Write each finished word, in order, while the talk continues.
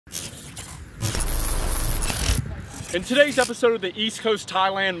In today's episode of the East Coast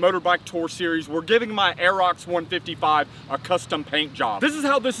Thailand Motorbike Tour Series, we're giving my Aerox 155 a custom paint job. This is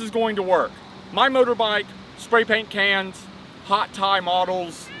how this is going to work. My motorbike, spray paint cans, hot Thai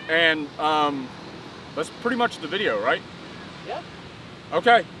models, and that's pretty much the video, right? Yeah.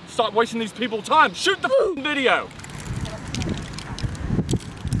 Okay, stop wasting these people's time. Shoot the video.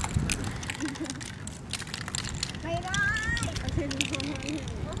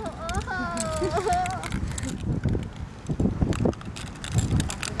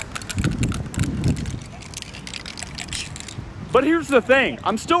 But here's the thing,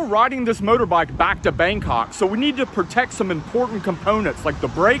 I'm still riding this motorbike back to Bangkok, so we need to protect some important components like the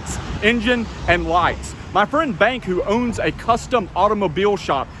brakes, engine, and lights. My friend Bank, who owns a custom automobile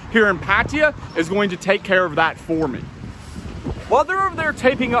shop here in Pattaya, is going to take care of that for me. While they're over there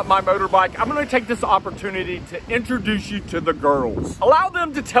taping up my motorbike, I'm going to take this opportunity to introduce you to the girls. Allow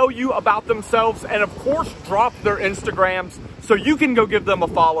them to tell you about themselves and of course drop their Instagrams so you can go give them a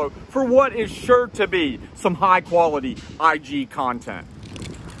follow for what is sure to be some high quality IG content.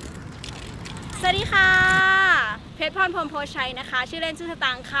 สวัสดีค่ะเพชรพรพรหมโพชัยนะคะชื่อเล่นชื่อสต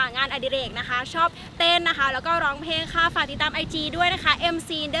างค์ค่ะงานอดิเรกนะคะชอบเต้นนะคะแล้วก็ร้องเพลงค่ะฝากติดตาม IG ด้วยนะคะ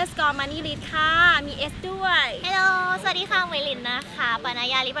MC_moneylit ค่ะมี S ด้วย Hello สวัสดีค่ะเหมยหลินนะคะปนา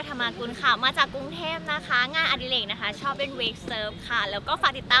ยาลิปธรรมากุลค่ะมาจากกรุงเทพนะคะงานอดิเรกนะคะชอบเป็นเวกเซิร์ฟค่ะแล้วก็ฝา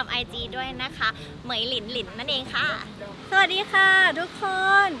กติดตาม IG ด้วยนะคะเหมยหลินหลินนั่นเองค่ะสวัสดีค่ะทุกค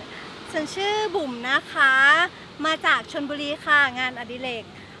นฉันชื่อบุ๋มนะคะมาจากชลบุรีค่ะงานอดิเรก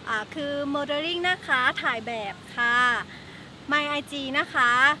คือโมเดลลิ่งนะคะถ่ายแบบค่ะ My IG นะค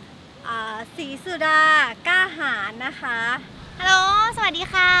ะสีสุดากล้าหาญนะคะ ฮัลโหลสวัสดี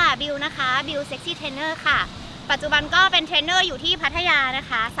ค่ะบิวนะคะบิวเซ็กซี่เทรนเนอร์ค่ะปัจจุบันก็เป็นเทรนเนอร์อยู่ที่พัทยานะ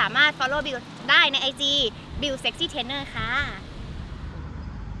คะสามารถ follow บิวได้ใน IG บิวเซ็กซี่เทรนเนอร์ค่ะ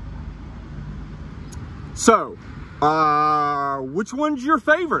So, which one's your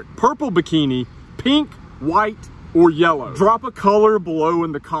favorite? Purple bikini, pink, white, or yellow? Drop a color below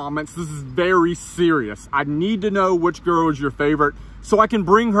in the comments. This is very serious. I need to know which girl is your favorite so I can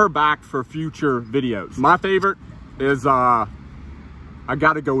bring her back for future videos. My favorite is, I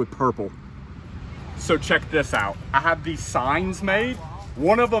gotta go with purple. So check this out. I have these signs made.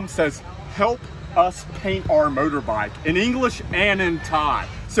 One of them says, help us paint our motorbike in English and in Thai.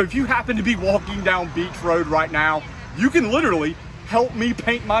 So if you happen to be walking down Beach Road right now, you can literally help me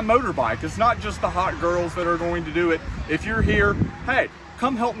paint my motorbike. It's not just the hot girls that are going to do it. If you're here, hey,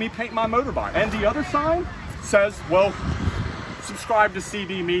 come help me paint my motorbike. And the other sign says, well, subscribe to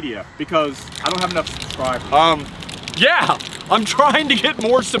CB Media because I don't have enough subscribers. Yeah, I'm trying to get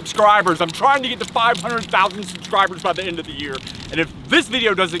more subscribers. I'm trying to get to 500,000 subscribers by the end of the year. And if this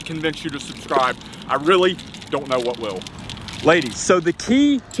video doesn't convince you to subscribe, I really don't know what will. Ladies, so the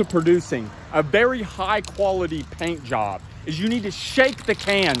key to producing a very high quality paint job is you need to shake the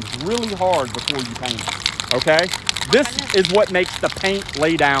cans really hard before you paint it, okay? This is what makes the paint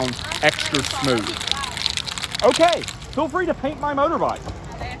lay down extra smooth. Okay, feel free to paint my motorbike.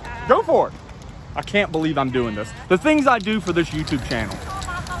 Go for it. I can't believe I'm doing this. The things I do for this YouTube channel.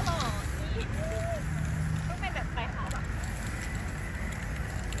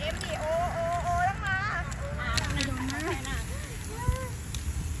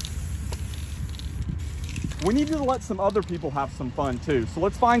 We need to let some other people have some fun too. So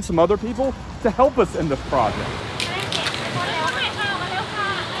let's find some other people to help us in this project.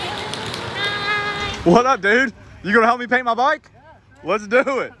 What up, dude? You gonna help me paint my bike? Let's do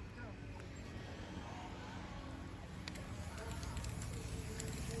it.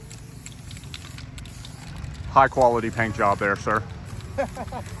 High quality paint job there, sir. It's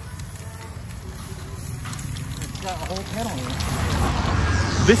got a whole panel here.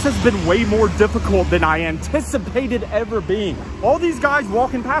 This has been way more difficult than I anticipated ever being. All these guys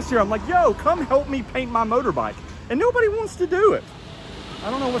walking past here, I'm like, yo, come help me paint my motorbike. And nobody wants to do it.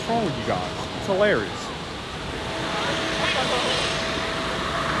 I don't know what's wrong with you guys. It's hilarious.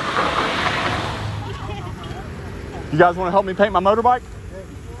 You guys want to help me paint my motorbike?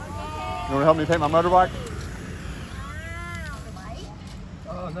 You want to help me paint my motorbike?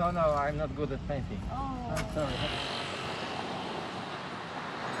 Oh, no, I'm not good at painting. Oh. I'm sorry.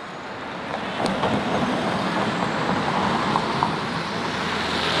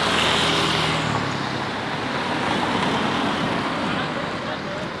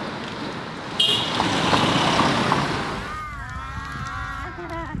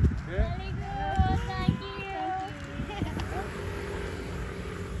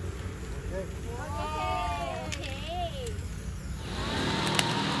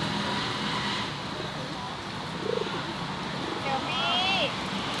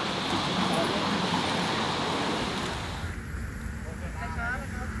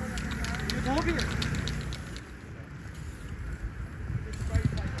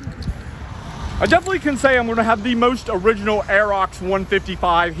 I definitely can say I'm gonna have the most original Aerox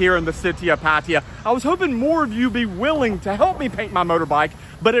 155 here in the city of Pattaya. I was hoping more of you be willing to help me paint my motorbike,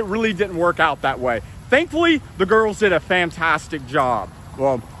 but it really didn't work out that way. Thankfully, the girls did a fantastic job.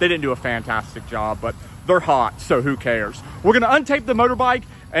 Well, they didn't do a fantastic job, but they're hot, so who cares? We're gonna untape the motorbike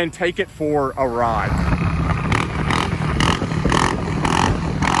and take it for a ride.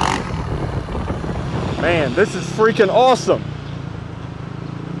 Man, this is freaking awesome.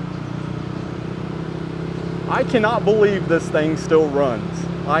 I cannot believe this thing still runs.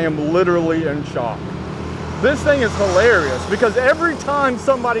 I am literally in shock. This thing is hilarious because every time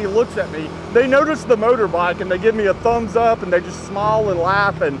somebody looks at me, they notice the motorbike and they give me a thumbs up and they just smile and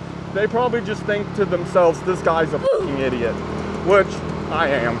laugh, and they probably just think to themselves, this guy's a fucking idiot, which I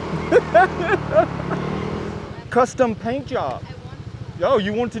am. Custom paint job. Oh,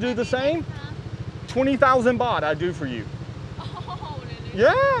 you want to do the same? 20,000 baht I do for you. Oh,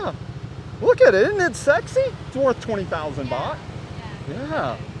 Yeah. Look at it, isn't it sexy? It's worth 20,000 baht.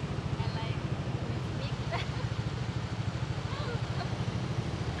 Yeah.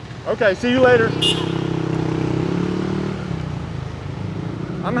 Okay, see you later.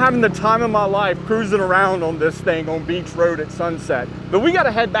 I'm having the time of my life cruising around on this thing on Beach Road at sunset. But we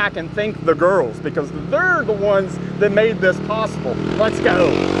gotta head back and thank the girls because they're the ones that made this possible. Let's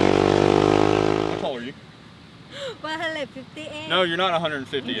go. How tall are you? 158. No, you're not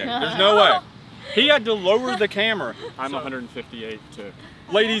 158. There's no way. He had to lower the camera. I'm 158 too.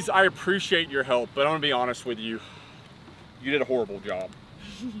 Ladies, I appreciate your help, but I'm gonna be honest with you. You did a horrible job.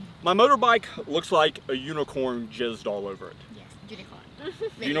 My motorbike looks like a unicorn jizzed all over it. Yes, unicorn.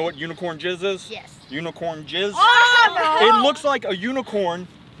 Do you know what unicorn jizz is? Yes. Unicorn jizz? Oh, no. It looks like a unicorn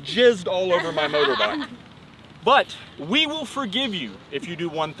jizzed all over my motorbike. But we will forgive you if you do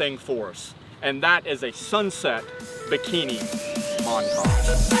one thing for us, and that is a sunset bikini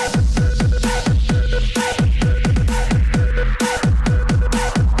montage.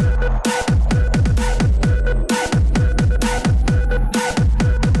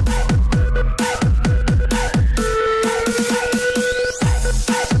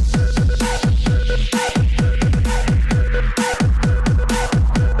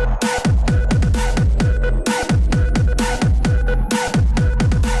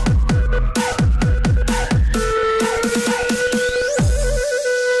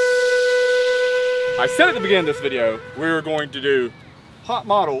 I said at the beginning of this video, we were going to do hot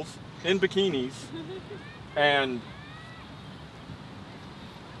models in bikinis and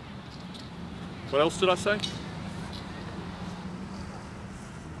what else did I say?